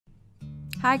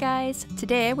Hi guys,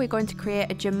 today we're going to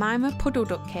create a Jemima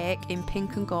Puddleduck cake in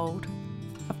pink and gold.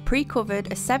 I've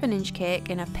pre-covered a 7-inch cake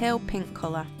in a pale pink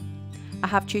colour. I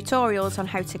have tutorials on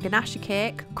how to ganache a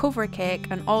cake, cover a cake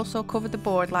and also cover the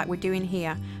board like we're doing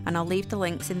here, and I'll leave the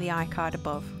links in the iCard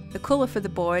above. The colour for the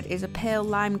board is a pale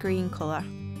lime green colour.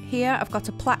 Here I've got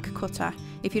a plaque cutter.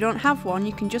 If you don't have one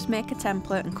you can just make a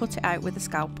template and cut it out with a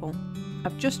scalpel.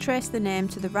 I've just traced the name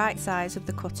to the right size of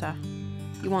the cutter.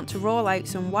 You want to roll out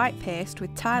some white paste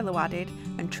with Tylo added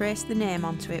and trace the name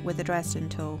onto it with a Dresden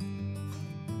tool.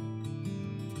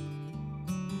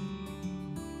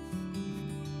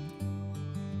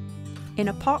 In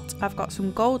a pot I've got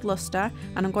some gold lustre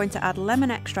and I'm going to add lemon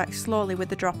extract slowly with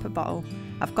the dropper bottle.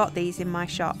 I've got these in my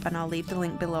shop and I'll leave the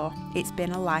link below. It's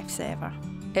been a lifesaver.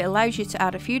 It allows you to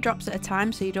add a few drops at a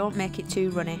time so you don't make it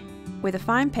too runny. With a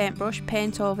fine paintbrush,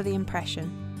 paint over the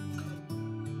impression.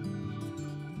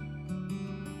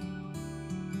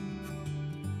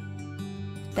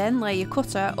 Then lay your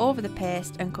cutter over the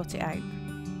paste and cut it out.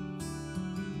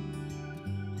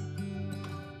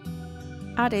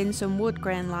 Add in some wood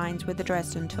grain lines with the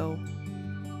Dresden tool.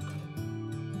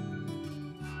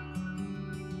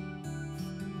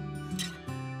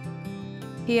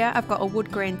 Here I've got a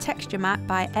wood grain texture mat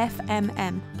by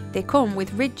FMM. They come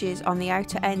with ridges on the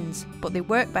outer ends, but they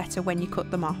work better when you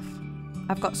cut them off.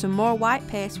 I've got some more white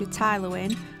paste with Tylo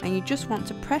in, and you just want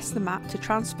to press the mat to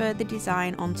transfer the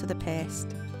design onto the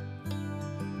paste.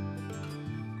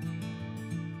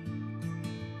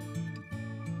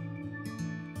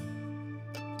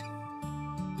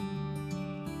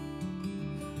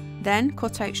 Then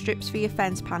cut out strips for your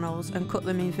fence panels and cut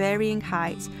them in varying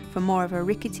heights for more of a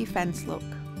rickety fence look.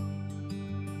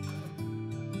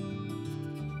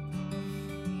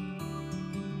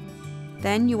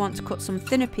 Then you want to cut some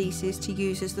thinner pieces to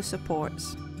use as the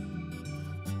supports.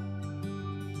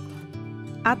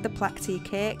 Add the plaque to your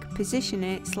cake,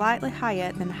 positioning it slightly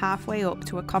higher than halfway up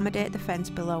to accommodate the fence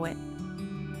below it.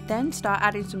 Then start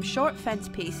adding some short fence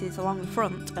pieces along the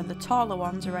front and the taller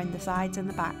ones around the sides and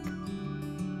the back.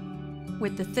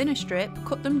 With the thinner strip,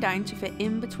 cut them down to fit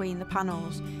in between the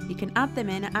panels. You can add them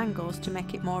in at angles to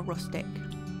make it more rustic.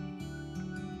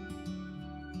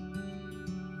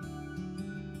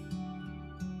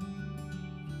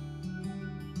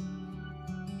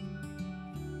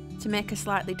 To make a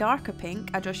slightly darker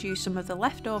pink, I just used some of the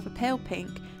leftover pale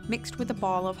pink mixed with a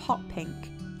ball of hot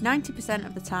pink. 90%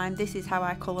 of the time this is how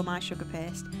I colour my sugar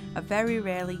paste. I very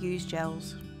rarely use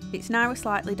gels. It's now a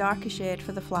slightly darker shade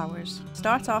for the flowers.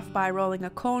 Start off by rolling a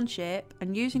cone shape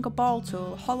and using a ball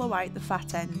tool, hollow out the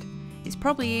fat end. It's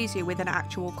probably easier with an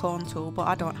actual cone tool, but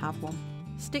I don't have one.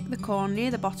 Stick the cone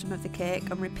near the bottom of the cake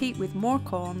and repeat with more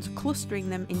cones, clustering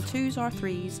them in 2s or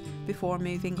 3s before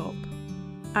moving up.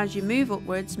 As you move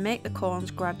upwards, make the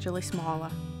cones gradually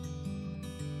smaller.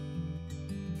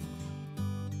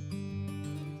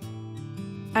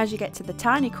 As you get to the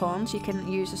tiny cones, you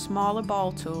can use a smaller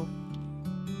ball tool.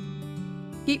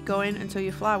 Keep going until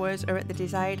your flowers are at the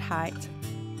desired height.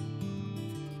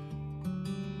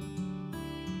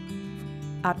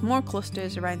 Add more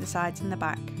clusters around the sides and the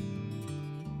back.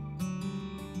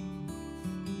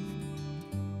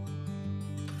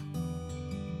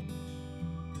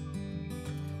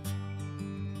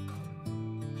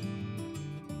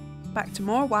 Back to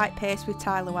more white paste with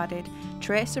Tylo added,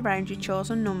 trace around your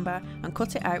chosen number and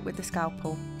cut it out with the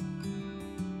scalpel.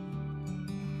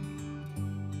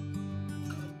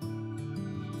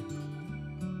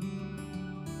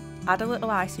 Add a little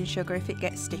icing sugar if it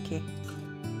gets sticky.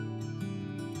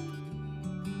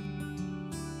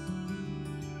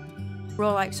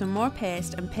 Roll out some more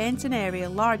paste and paint an area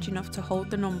large enough to hold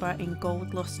the number in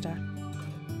gold lustre.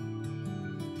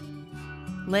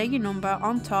 Lay your number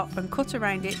on top and cut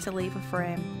around it to leave a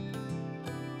frame.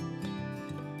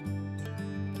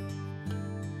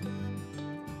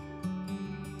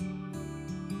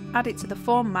 Add it to the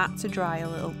foam mat to dry a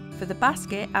little. For the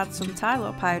basket, add some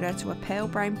Tylo powder to a pale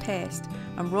brown paste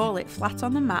and roll it flat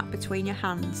on the mat between your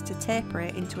hands to taper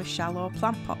it into a shallow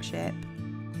plant pot shape.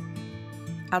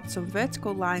 Add some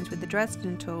vertical lines with the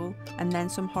Dresden tool and then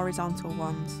some horizontal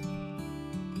ones.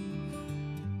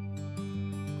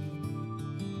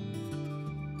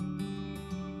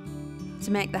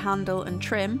 To make the handle and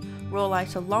trim, roll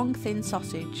out a long thin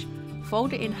sausage.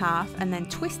 Fold it in half and then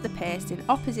twist the paste in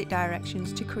opposite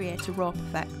directions to create a rope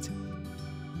effect.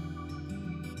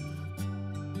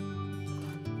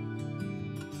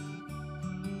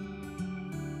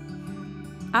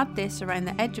 Add this around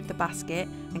the edge of the basket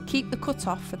and keep the cut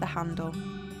off for the handle.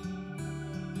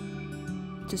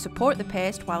 To support the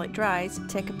paste while it dries,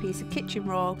 take a piece of kitchen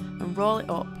roll and roll it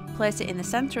up, Place it in the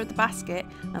centre of the basket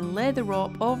and lay the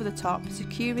rope over the top,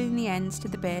 securing the ends to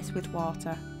the base with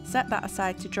water. Set that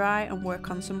aside to dry and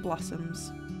work on some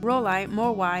blossoms. Roll out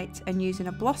more white and using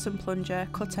a blossom plunger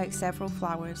cut out several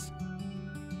flowers.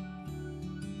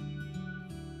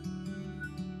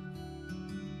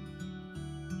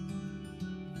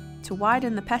 To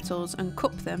widen the petals and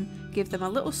cup them, give them a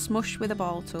little smush with a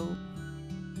ball tool.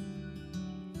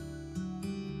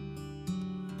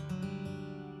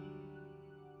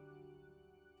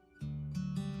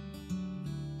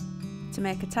 To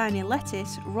make a tiny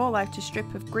lettuce, roll out a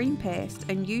strip of green paste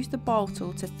and use the ball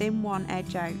tool to thin one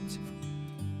edge out.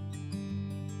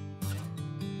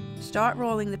 Start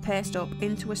rolling the paste up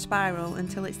into a spiral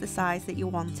until it's the size that you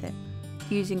want it.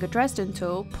 Using a Dresden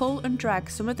tool, pull and drag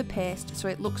some of the paste so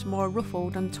it looks more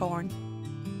ruffled and torn.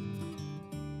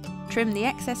 Trim the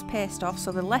excess paste off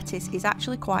so the lettuce is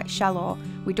actually quite shallow.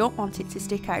 We don't want it to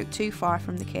stick out too far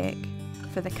from the cake.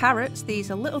 For the carrots, these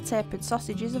are little tapered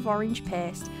sausages of orange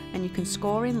paste, and you can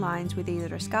score in lines with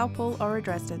either a scalpel or a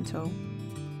Dresden tool.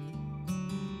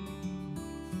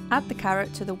 Add the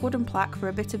carrot to the wooden plaque for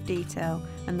a bit of detail,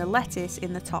 and the lettuce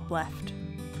in the top left.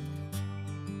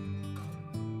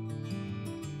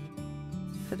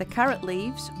 For the carrot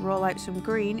leaves, roll out some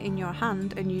green in your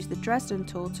hand and use the Dresden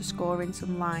tool to score in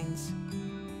some lines.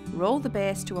 Roll the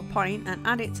base to a point and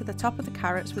add it to the top of the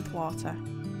carrots with water.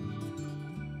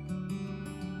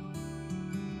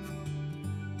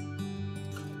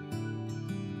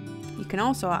 You can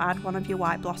also add one of your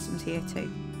white blossoms here too.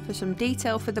 For some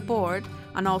detail for the board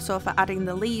and also for adding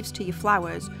the leaves to your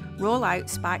flowers, roll out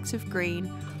spikes of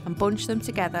green and bunch them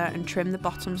together and trim the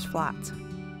bottoms flat.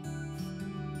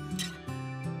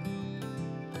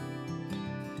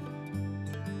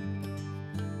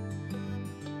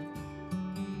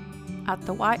 Add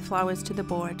the white flowers to the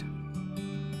board.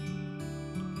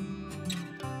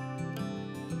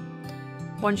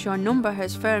 Once your number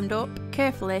has firmed up,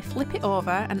 carefully flip it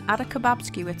over and add a kebab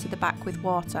skewer to the back with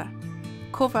water.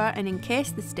 Cover and encase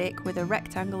the stick with a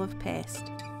rectangle of paste.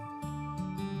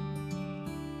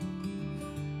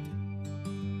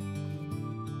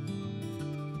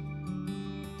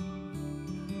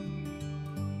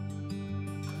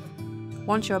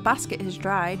 Once your basket has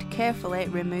dried, carefully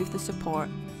remove the support.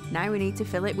 Now we need to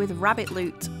fill it with rabbit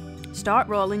loot. Start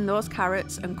rolling those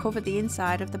carrots and cover the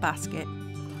inside of the basket.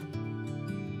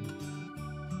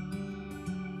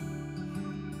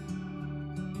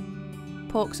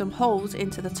 Poke some holes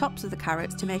into the tops of the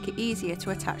carrots to make it easier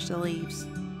to attach the leaves.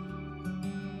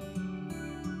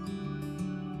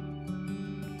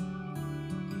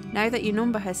 Now that your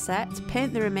number has set,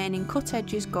 paint the remaining cut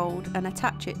edges gold and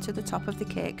attach it to the top of the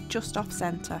cake just off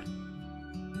centre.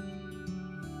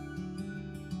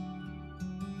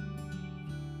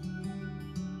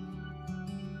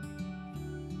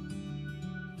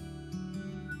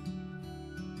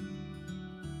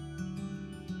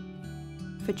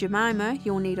 For Jemima,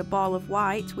 you'll need a ball of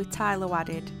white with Tylo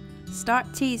added. Start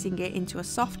teasing it into a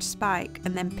soft spike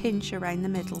and then pinch around the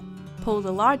middle. Pull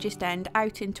the largest end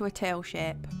out into a tail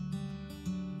shape.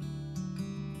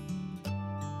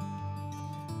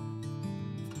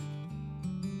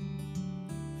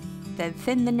 Then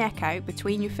thin the neck out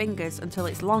between your fingers until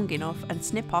it's long enough and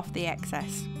snip off the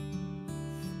excess.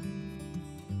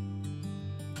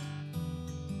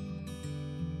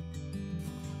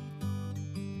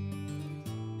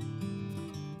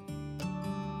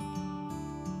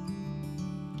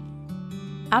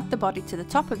 Add the body to the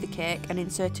top of the cake and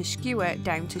insert a skewer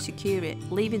down to secure it,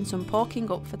 leaving some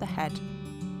poking up for the head.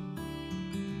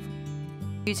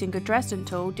 Using a Dresden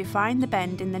tool, define the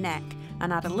bend in the neck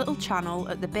and add a little channel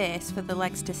at the base for the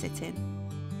legs to sit in.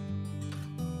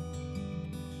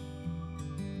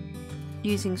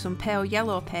 Using some pale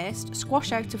yellow paste,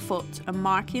 squash out a foot and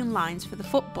mark in lines for the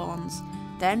foot bones.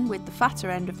 Then, with the fatter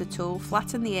end of the tool,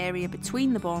 flatten the area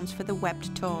between the bones for the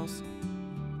webbed toes.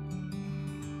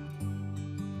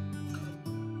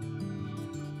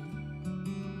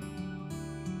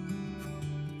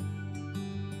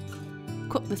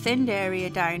 Cut the thinned area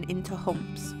down into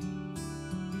humps.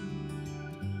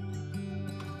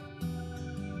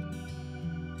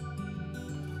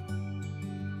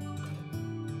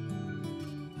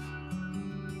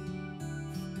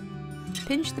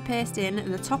 Pinch the paste in at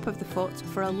the top of the foot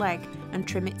for a leg and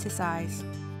trim it to size.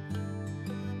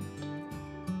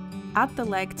 Add the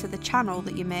leg to the channel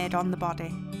that you made on the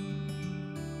body.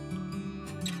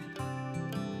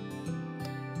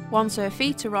 Once her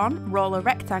feet are on, roll a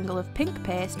rectangle of pink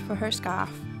paste for her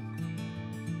scarf.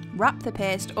 Wrap the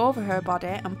paste over her body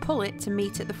and pull it to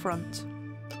meet at the front.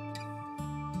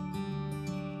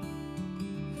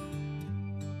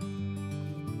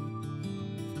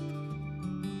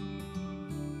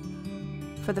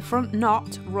 For the front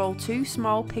knot, roll 2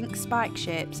 small pink spike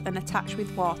shapes and attach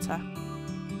with water.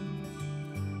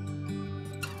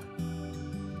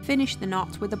 Finish the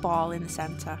knot with a ball in the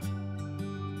centre.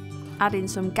 Add in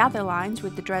some gather lines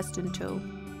with the Dresden tool.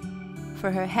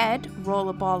 For her head, roll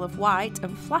a ball of white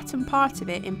and flatten part of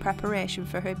it in preparation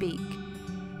for her beak.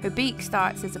 Her beak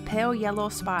starts as a pale yellow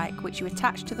spike which you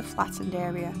attach to the flattened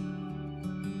area.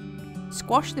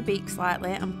 Squash the beak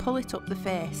slightly and pull it up the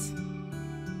face.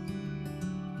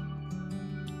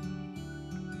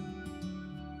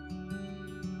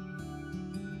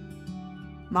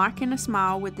 Mark in a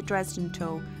smile with the Dresden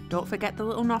tool. Don't forget the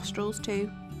little nostrils too.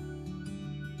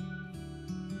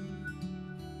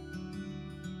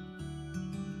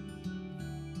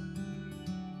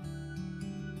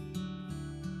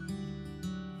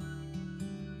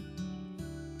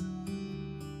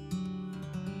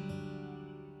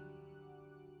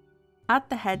 Add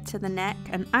the head to the neck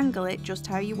and angle it just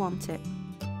how you want it.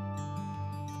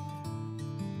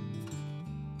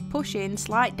 Push in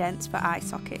slight dents for eye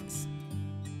sockets.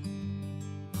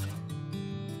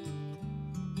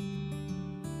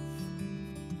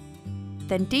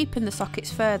 Then deepen the sockets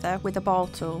further with a ball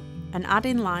tool and add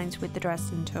in lines with the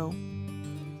Dresden tool.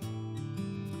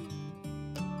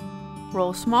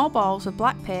 Roll small balls of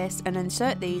black paste and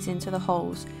insert these into the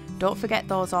holes. Don't forget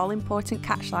those all important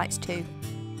catch lights too.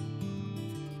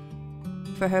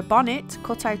 For her bonnet,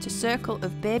 cut out a circle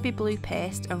of baby blue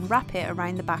paste and wrap it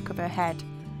around the back of her head.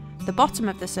 The bottom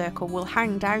of the circle will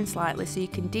hang down slightly so you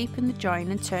can deepen the join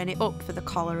and turn it up for the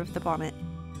collar of the bonnet.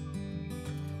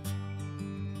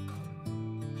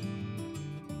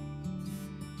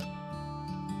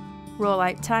 Roll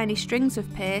out tiny strings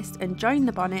of paste and join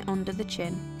the bonnet under the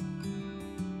chin.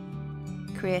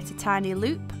 Create a tiny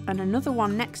loop and another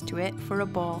one next to it for a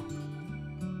bow.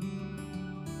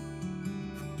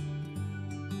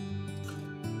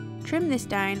 Trim this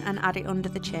down and add it under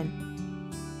the chin.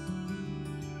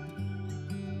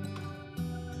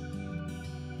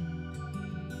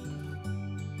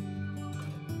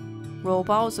 Roll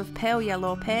balls of pale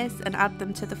yellow paste and add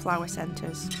them to the flower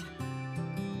centres.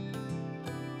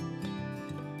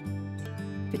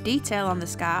 For detail on the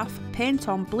scarf, paint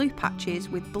on blue patches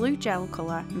with blue gel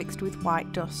colour mixed with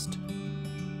white dust.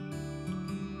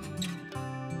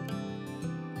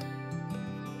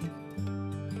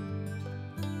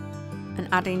 And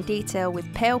add in detail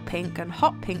with pale pink and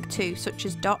hot pink too, such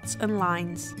as dots and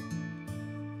lines.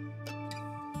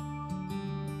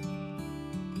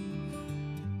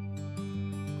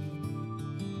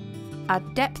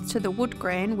 Add depth to the wood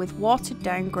grain with watered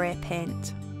down grey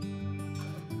paint.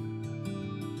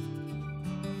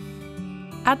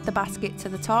 Add the basket to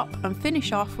the top and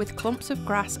finish off with clumps of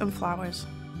grass and flowers.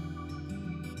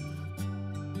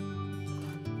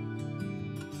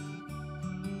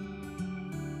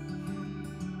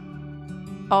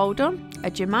 All done! A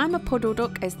Jemima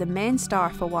Puddleduck is the main star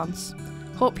for once.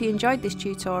 Hope you enjoyed this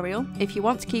tutorial. If you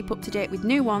want to keep up to date with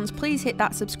new ones, please hit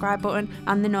that subscribe button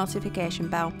and the notification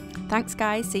bell. Thanks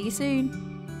guys, see you soon!